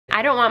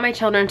I don't want my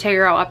children to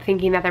grow up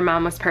thinking that their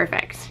mom was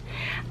perfect.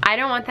 I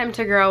don't want them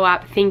to grow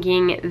up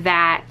thinking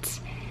that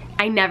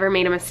I never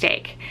made a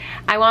mistake.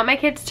 I want my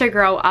kids to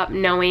grow up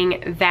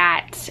knowing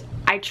that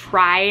I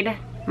tried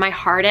my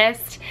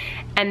hardest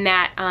and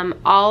that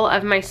all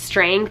of my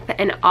strength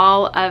and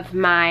all of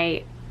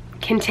my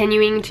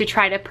continuing to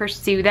try to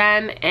pursue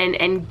them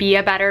and be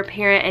a better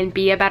parent and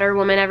be a better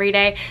woman every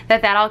day,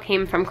 that all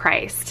came from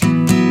Christ.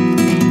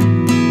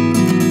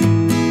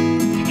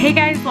 Hey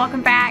guys,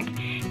 welcome back.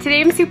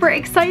 Today I'm super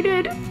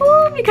excited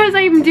because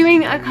I'm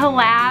doing a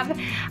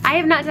collab. I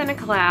have not done a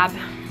collab,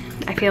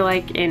 I feel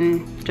like,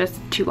 in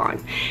just too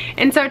long.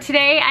 And so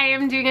today I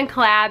am doing a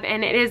collab,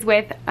 and it is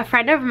with a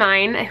friend of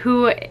mine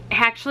who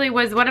actually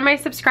was one of my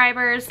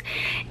subscribers,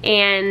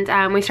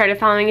 and we started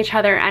following each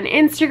other on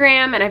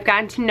Instagram, and I've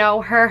gotten to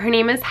know her. Her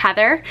name is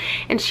Heather,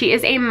 and she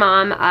is a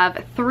mom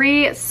of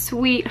 3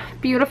 sweet,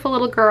 beautiful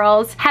little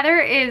girls. Heather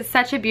is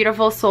such a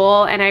beautiful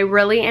soul, and I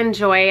really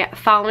enjoy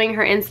following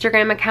her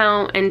Instagram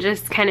account and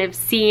just kind of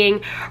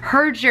seeing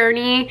her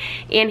journey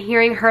and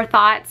hearing her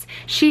thoughts.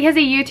 She has a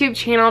YouTube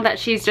channel that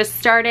she's just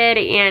started,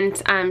 and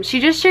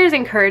she just shares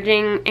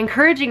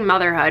encouraging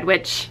motherhood,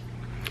 which,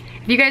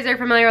 if you guys are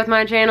familiar with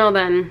my channel,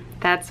 then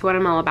that's what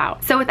I'm all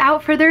about. So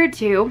without further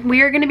ado,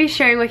 we are going to be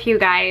sharing with you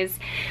guys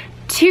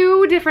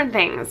 2 different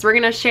things. We're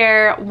gonna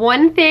share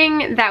one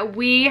thing that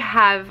we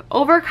have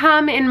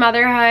overcome in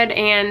motherhood,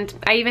 and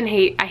I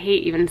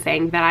hate even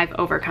saying that I've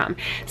overcome.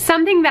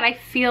 Something that I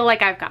feel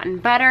like I've gotten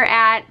better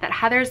at, that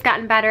Heather's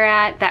gotten better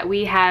at, that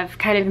we have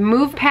kind of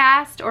moved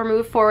past or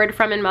moved forward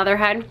from in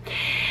motherhood,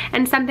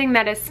 and something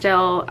that is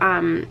still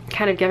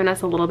kind of given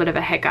us a little bit of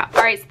a hiccup.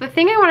 All right, so the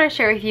thing I wanna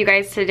share with you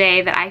guys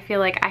today that I feel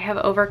like I have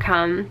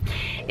overcome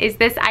is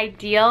this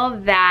ideal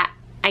that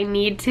I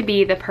need to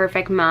be the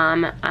perfect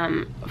mom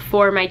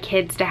for my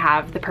kids to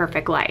have the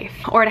perfect life,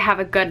 or to have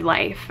a good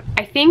life.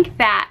 I think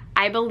that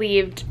I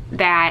believed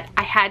that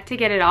I had to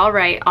get it all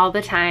right all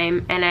the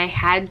time, and I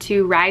had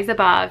to rise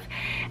above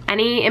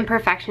any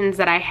imperfections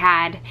that I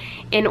had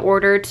in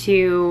order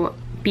to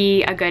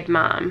be a good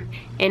mom,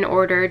 in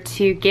order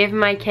to give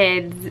my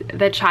kids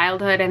the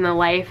childhood and the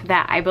life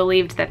that I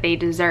believed that they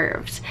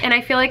deserved. And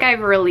I feel like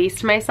I've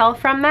released myself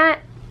from that.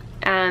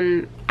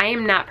 I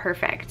am not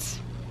perfect.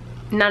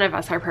 None of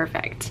us are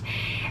perfect.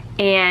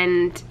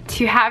 And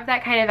to have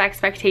that kind of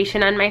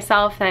expectation on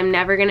myself that I'm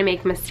never gonna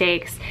make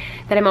mistakes,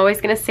 that I'm always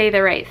gonna say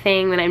the right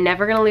thing, that I'm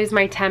never gonna lose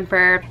my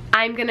temper,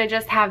 I'm gonna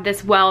just have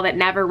this well that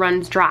never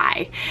runs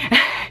dry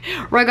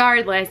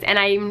regardless, and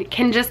I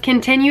can just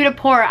continue to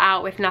pour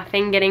out with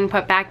nothing getting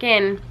put back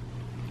in.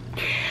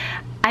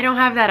 I don't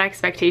have that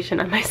expectation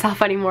on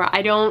myself anymore.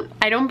 I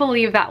don't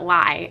believe that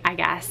lie, I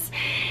guess.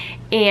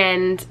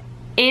 And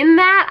in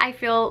that, I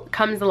feel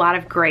comes a lot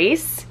of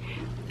grace.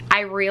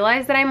 I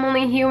realize that I'm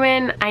only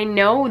human. I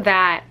know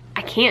that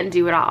I can't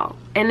do it all,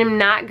 and I'm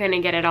not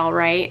gonna get it all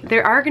right.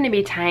 There are gonna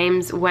be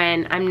times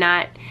when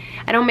I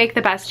don't make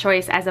the best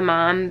choice as a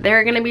mom. There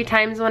are gonna be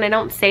times when I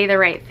don't say the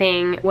right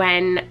thing,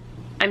 when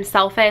I'm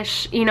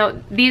selfish. You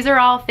know, these are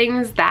all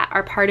things that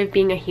are part of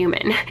being a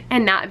human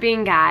and not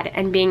being God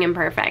and being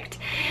imperfect.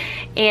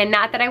 And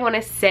not that I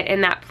wanna sit in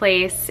that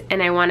place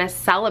and I wanna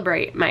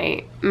celebrate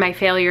my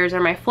failures or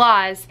my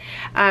flaws,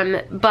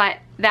 but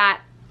that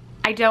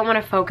I don't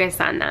want to focus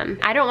on them.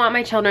 I don't want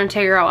my children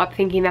to grow up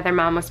thinking that their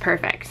mom was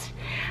perfect.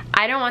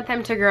 I don't want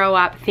them to grow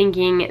up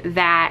thinking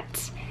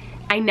that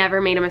I never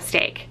made a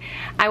mistake.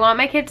 I want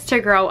my kids to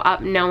grow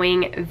up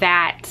knowing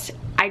that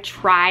I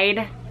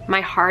tried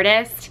my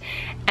hardest,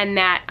 and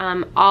that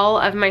all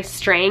of my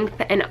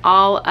strength and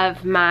all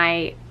of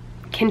my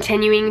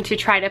continuing to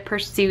try to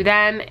pursue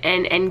them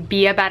and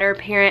be a better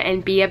parent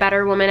and be a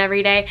better woman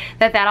every day,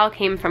 that all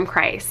came from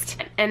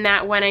Christ. And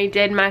that when I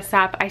did mess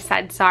up, I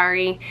said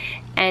sorry,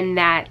 and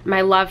that my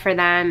love for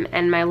them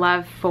and my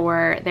love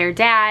for their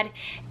dad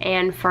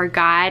and for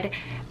God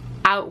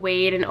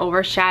outweighed and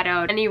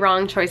overshadowed any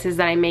wrong choices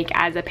that I make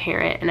as a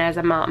parent and as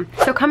a mom.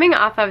 So coming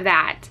off of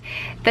that,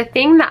 the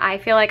thing that I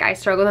feel like I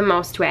struggle the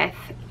most with,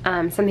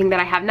 something that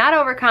I have not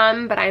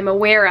overcome but I'm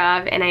aware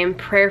of and I am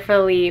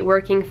prayerfully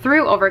working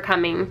through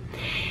overcoming,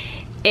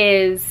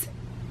 is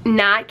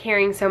not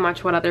caring so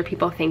much what other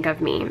people think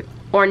of me,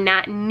 or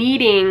not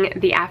needing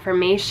the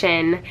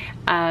affirmation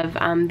of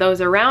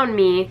those around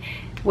me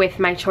with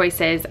my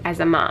choices as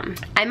a mom.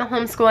 I'm a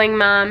homeschooling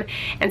mom,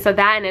 and so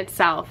that in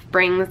itself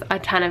brings a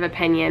ton of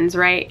opinions,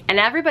 right? And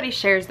everybody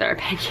shares their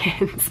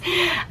opinions.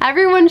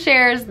 Everyone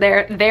shares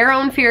their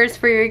own fears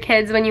for your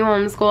kids when you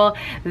homeschool,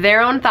 their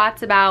own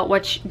thoughts about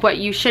what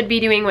you should be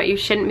doing, what you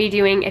shouldn't be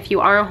doing. If you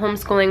are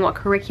homeschooling, what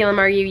curriculum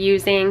are you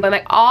using? But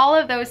like all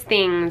of those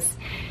things,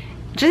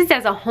 just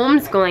as a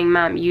homeschooling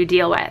mom, you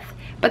deal with.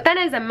 But then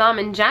as a mom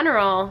in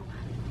general,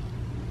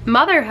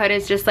 motherhood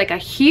is just like a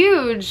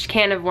huge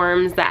can of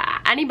worms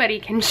that anybody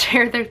can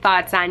share their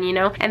thoughts on, you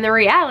know? And the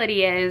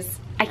reality is,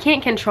 I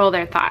can't control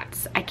their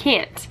thoughts. I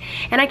can't.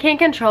 And I can't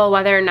control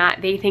whether or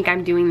not they think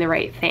I'm doing the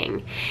right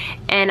thing.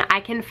 And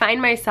I can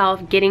find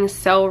myself getting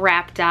so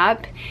wrapped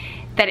up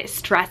that it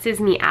stresses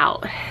me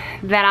out,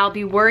 that I'll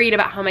be worried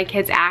about how my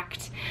kids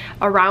act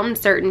around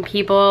certain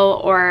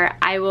people, or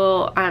I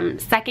will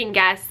second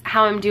guess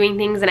how I'm doing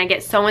things, and I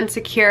get so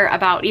insecure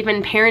about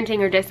even parenting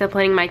or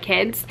disciplining my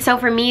kids. So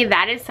for me,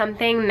 that is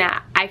something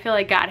that I feel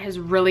like God has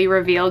really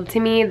revealed to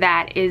me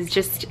that is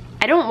just,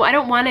 I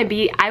want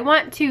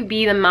to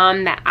be the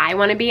mom that I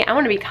want to be. I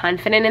want to be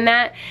confident in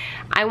that.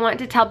 I want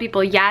to tell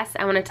people yes,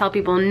 I want to tell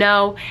people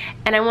no,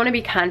 and I want to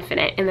be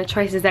confident in the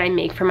choices that I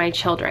make for my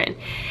children.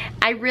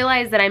 I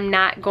realize that I'm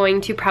not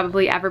going to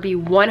probably ever be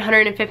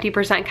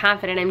 150%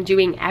 confident I'm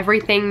doing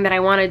everything that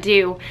I want to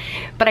do,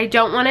 but I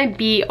don't want to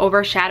be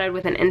overshadowed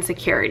with an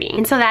insecurity.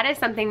 And so that is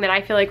something that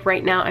I feel like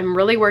right now I'm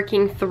really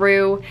working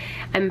through.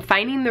 I'm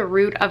finding the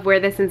root of where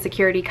this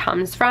insecurity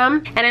comes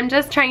from, and I'm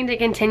just trying to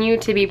continue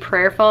to be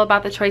prayerful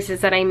about the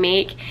choices that I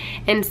make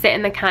and sit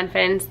in the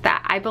confidence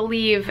that I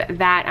believe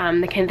that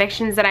the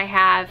convictions that I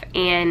have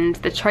and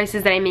the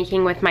choices that I'm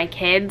making with my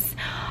kids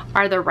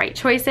are the right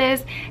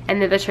choices,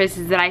 and they're the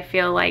choices that I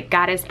feel like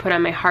God has put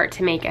on my heart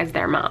to make as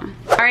their mom.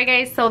 Alright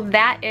guys, so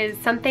that is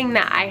something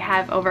that I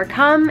have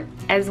overcome,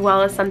 as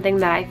well as something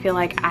that I feel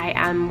like I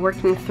am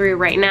working through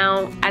right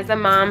now as a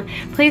mom.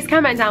 Please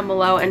comment down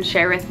below and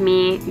share with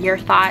me your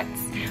thoughts.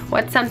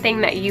 What's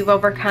something that you've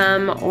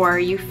overcome or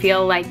you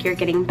feel like you're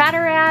getting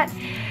better at?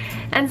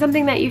 And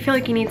something that you feel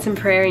like you need some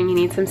prayer and you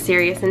need some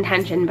serious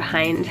intention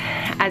behind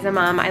as a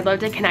mom. I'd love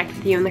to connect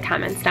with you in the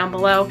comments down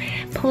below.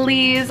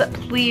 Please,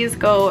 please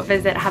go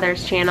visit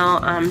Heather's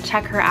channel.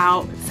 Check her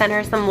out. Send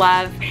her some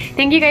love.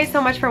 Thank you guys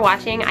so much for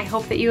watching. I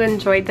hope that you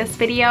enjoyed this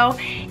video,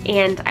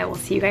 and I will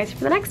see you guys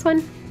for the next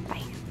one.